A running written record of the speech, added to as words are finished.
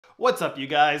What's up, you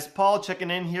guys? Paul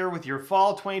checking in here with your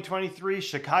fall 2023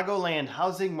 Chicagoland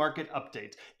housing market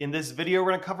update. In this video, we're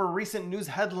going to cover recent news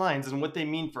headlines and what they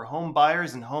mean for home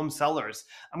buyers and home sellers.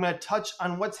 I'm going to touch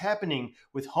on what's happening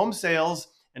with home sales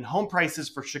and home prices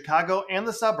for Chicago and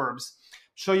the suburbs,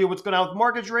 show you what's going on with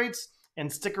mortgage rates,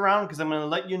 and stick around because I'm going to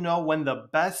let you know when the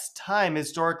best time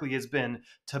historically has been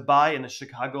to buy in the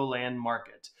Chicagoland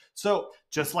market. So,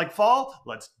 just like fall,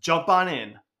 let's jump on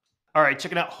in. All right,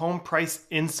 checking out home price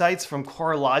insights from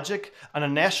CoreLogic. On a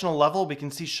national level, we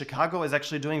can see Chicago is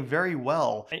actually doing very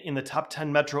well in the top 10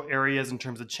 metro areas in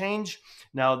terms of change.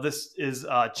 Now, this is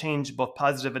change both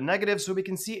positive and negative, so we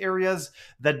can see areas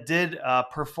that did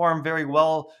perform very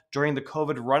well during the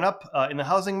COVID run-up in the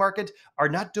housing market are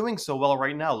not doing so well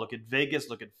right now. Look at Vegas,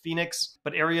 look at Phoenix,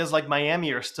 but areas like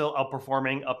Miami are still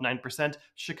outperforming, up 9%.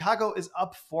 Chicago is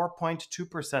up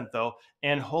 4.2% though,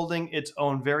 and holding its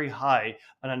own very high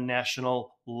on a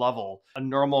national level. A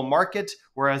normal market,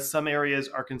 whereas some areas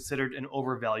are considered an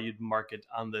overvalued market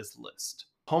on this list.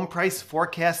 Home price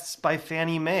forecasts by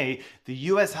Fannie Mae. The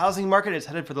U.S. housing market is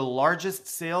headed for the largest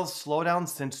sales slowdown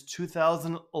since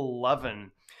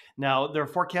 2011. Now, they're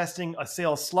forecasting a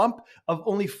sales slump of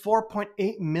only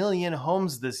 4.8 million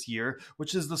homes this year,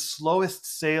 which is the slowest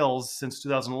sales since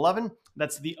 2011.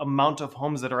 That's the amount of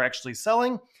homes that are actually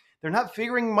selling. They're not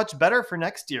figuring much better for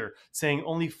next year, saying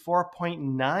only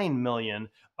 4.9 million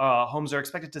homes are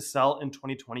expected to sell in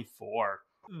 2024.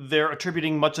 They're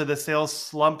attributing much of the sales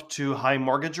slump to high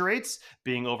mortgage rates,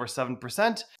 being over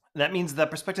 7%. That means that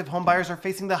prospective homebuyers are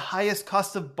facing the highest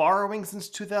cost of borrowing since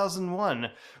 2001,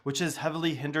 which has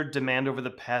heavily hindered demand over the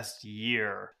past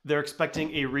year. They're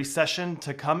expecting a recession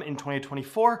to come in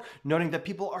 2024, noting that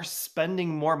people are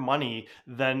spending more money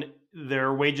than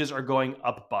their wages are going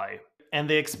up by. And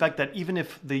they expect that even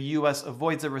if the U.S.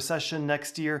 avoids a recession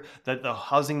next year, that the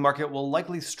housing market will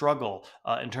likely struggle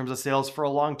in terms of sales for a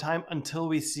long time until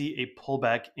we see a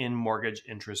pullback in mortgage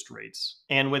interest rates.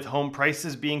 And with home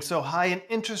prices being so high and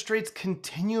interest rates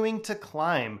continuing to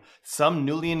climb, some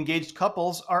newly engaged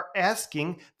couples are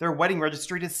asking their wedding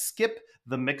registry to skip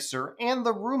the mixer and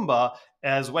the Roomba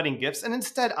as wedding gifts and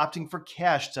instead opting for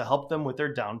cash to help them with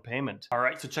their down payment. All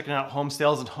right, so checking out home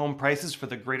sales and home prices for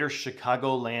the greater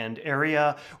Chicagoland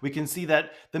area, we can see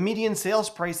that the median sales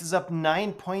price is up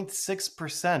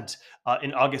 9.6%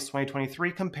 in August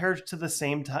 2023 compared to the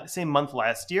same month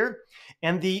last year.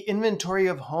 And the inventory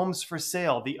of homes for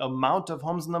sale, the amount of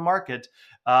homes in the market,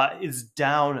 is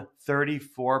down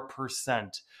 34%.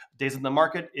 Days in the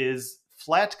market is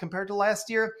flat compared to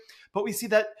last year, but we see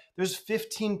that there's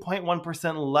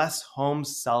 15.1% less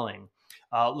homes selling.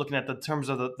 Looking at the terms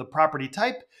of the property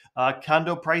type,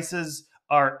 condo prices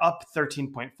are up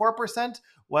 13.4%,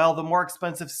 while the more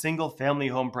expensive single-family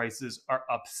home prices are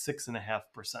up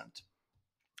 6.5%.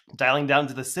 Dialing down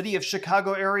to the city of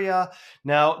Chicago area.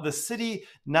 Now, the city,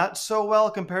 not so well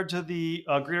compared to the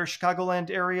greater Chicagoland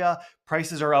area.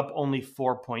 Prices are up only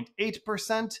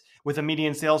 4.8%, with a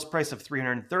median sales price of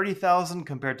 $330,000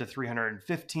 compared to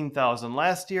 $315,000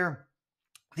 last year.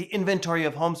 The inventory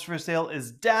of homes for sale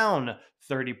is down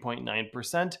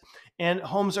 30.9%, and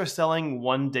homes are selling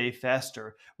 1 day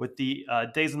faster, with the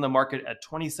days in the market at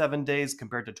 27 days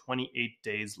compared to 28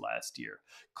 days last year.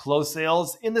 Closed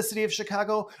sales in the city of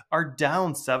Chicago are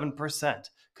down 7%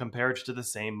 compared to the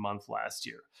same month last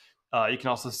year. You can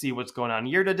also see what's going on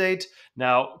year to date.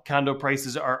 Now, condo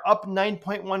prices are up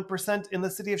 9.1% in the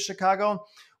city of Chicago,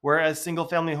 whereas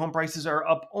single-family home prices are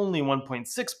up only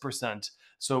 1.6%.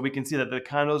 So we can see that the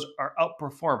condos are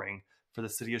outperforming for the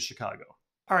city of Chicago.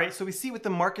 All right, so we see what the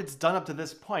market's done up to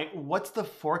this point. What's the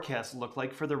forecast look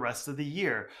like for the rest of the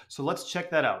year? So let's check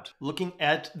that out. Looking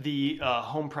at the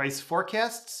home price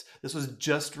forecasts, this was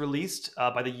just released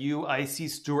by the UIC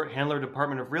Stewart Handler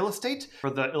Department of Real Estate for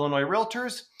the Illinois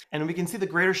Realtors. And we can see the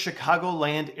greater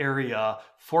Chicagoland area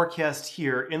forecast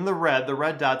here in the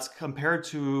red dots compared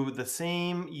to the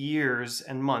same years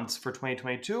and months for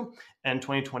 2022 and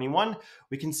 2021.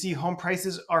 We can see home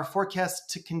prices are forecast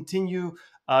to continue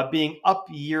being up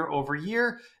year over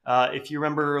year. If you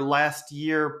remember last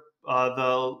year,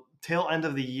 the tail end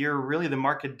of the year, really the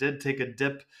market did take a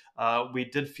dip. We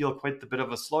did feel quite a bit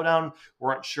of a slowdown. We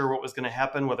weren't sure what was going to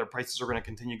happen, whether prices were going to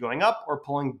continue going up or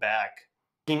pulling back.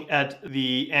 Looking at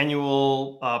the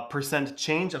annual percent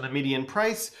change on the median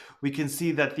price, we can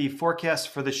see that the forecast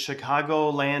for the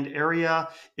Chicagoland area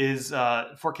is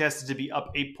forecasted to be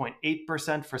up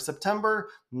 8.8% for September,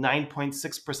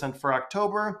 9.6% for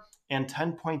October, and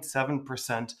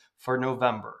 10.7% for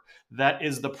November. That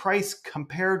is the price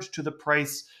compared to the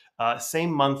price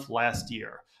same month last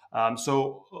year.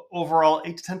 So overall,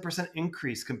 8 to 10%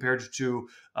 increase compared to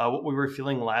what we were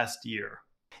feeling last year.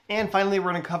 And finally,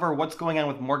 we're going to cover what's going on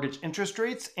with mortgage interest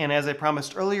rates. And as I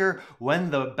promised earlier, when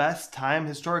the best time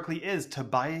historically is to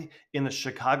buy in the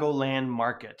Chicagoland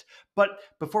market. But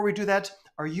before we do that,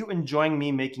 are you enjoying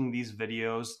me making these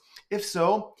videos? If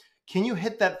so, can you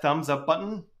hit that thumbs up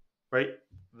button right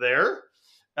there?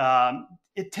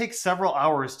 It takes several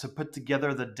hours to put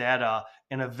together the data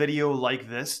in a video like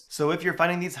this. So if you're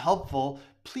finding these helpful,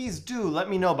 please do let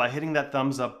me know by hitting that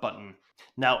thumbs up button.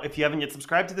 Now, if you haven't yet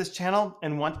subscribed to this channel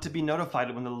and want to be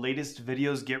notified when the latest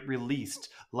videos get released,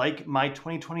 like my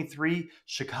 2023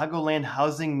 Chicagoland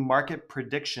housing market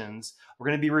predictions, we're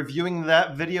going to be reviewing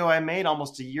that video I made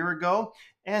almost a year ago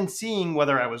and seeing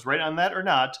whether I was right on that or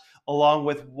not, along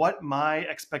with what my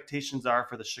expectations are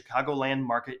for the Chicagoland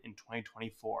market in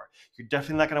 2024. You're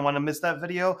definitely not going to want to miss that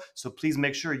video, so please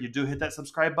make sure you do hit that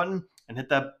subscribe button and hit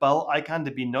that bell icon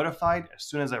to be notified as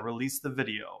soon as I release the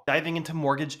video. Diving into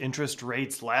mortgage interest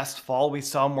rates, last fall we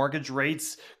saw mortgage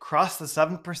rates cross the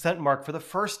 7% mark for the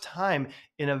first time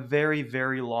in a very,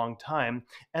 very long time.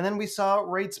 And then we saw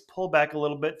rates pull back a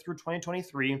little bit through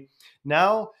 2023.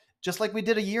 Now, just like we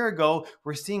did a year ago,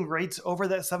 we're seeing rates over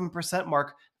that 7%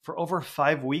 mark for over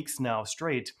 5 weeks now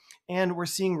straight. And we're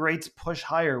seeing rates push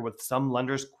higher with some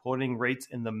lenders quoting rates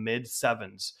in the mid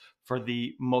sevens for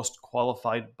the most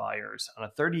qualified buyers on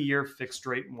a 30-year fixed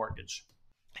rate mortgage.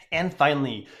 And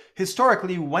finally,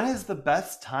 historically, when is the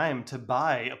best time to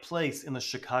buy a place in the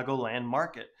Chicagoland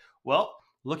market? Well,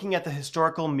 looking at the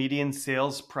historical median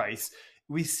sales price,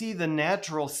 we see the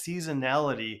natural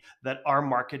seasonality that our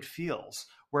market feels,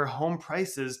 where home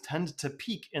prices tend to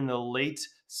peak in the late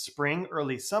spring,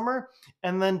 early summer,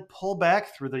 and then pull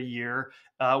back through the year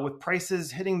with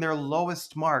prices hitting their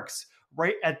lowest marks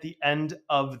right at the end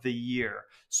of the year.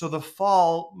 So the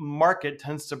fall market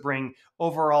tends to bring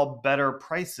overall better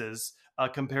prices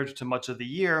compared to much of the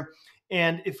year.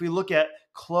 And if we look at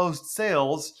closed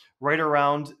sales right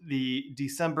around the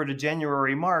December to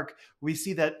January mark, we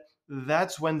see that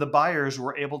that's when the buyers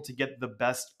were able to get the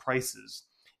best prices.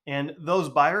 And those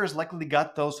buyers likely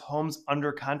got those homes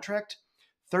under contract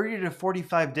 30 to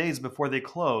 45 days before they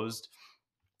closed,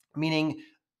 meaning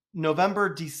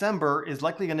November, December is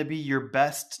likely going to be your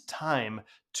best time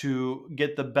to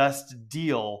get the best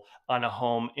deal on a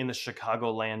home in the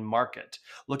Chicagoland market.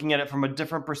 Looking at it from a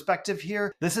different perspective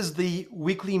here, this is the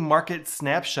weekly market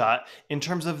snapshot in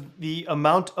terms of the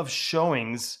amount of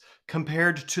showings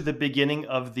compared to the beginning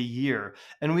of the year.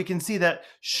 And we can see that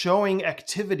showing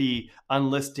activity on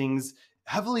listings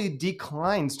heavily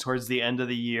declines towards the end of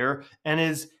the year and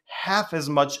is half as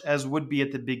much as would be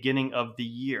at the beginning of the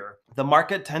year. The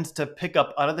market tends to pick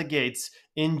up out of the gates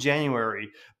in January,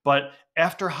 but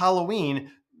after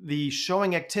Halloween, the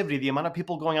showing activity, the amount of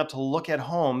people going out to look at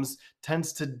homes,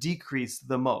 tends to decrease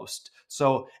the most.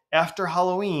 So after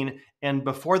Halloween and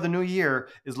before the new year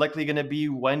is likely going to be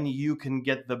when you can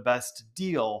get the best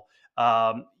deal.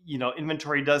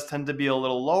 Inventory does tend to be a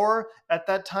little lower at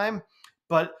that time,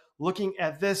 but looking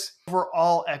at this,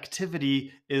 overall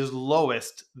activity is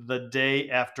lowest the day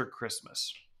after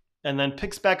Christmas, and then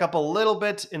picks back up a little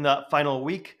bit in the final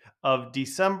week of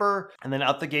December, and then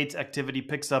out the gates activity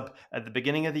picks up at the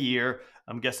beginning of the year.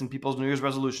 I'm guessing people's New Year's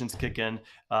resolutions kick in,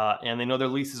 and they know their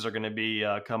leases are going to be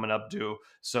coming up due.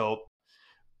 So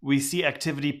we see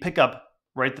activity pick up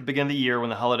right at the beginning of the year when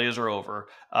the holidays are over,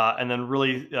 and then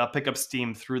really pick up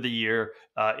steam through the year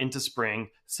into spring,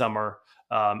 summer,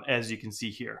 as you can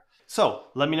see here. So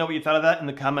let me know what you thought of that in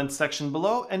the comments section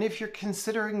below. And if you're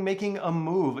considering making a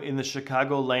move in the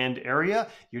Chicagoland area,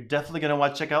 you're definitely going to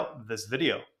want to check out this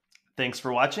video. Thanks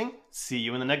for watching. See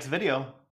you in the next video.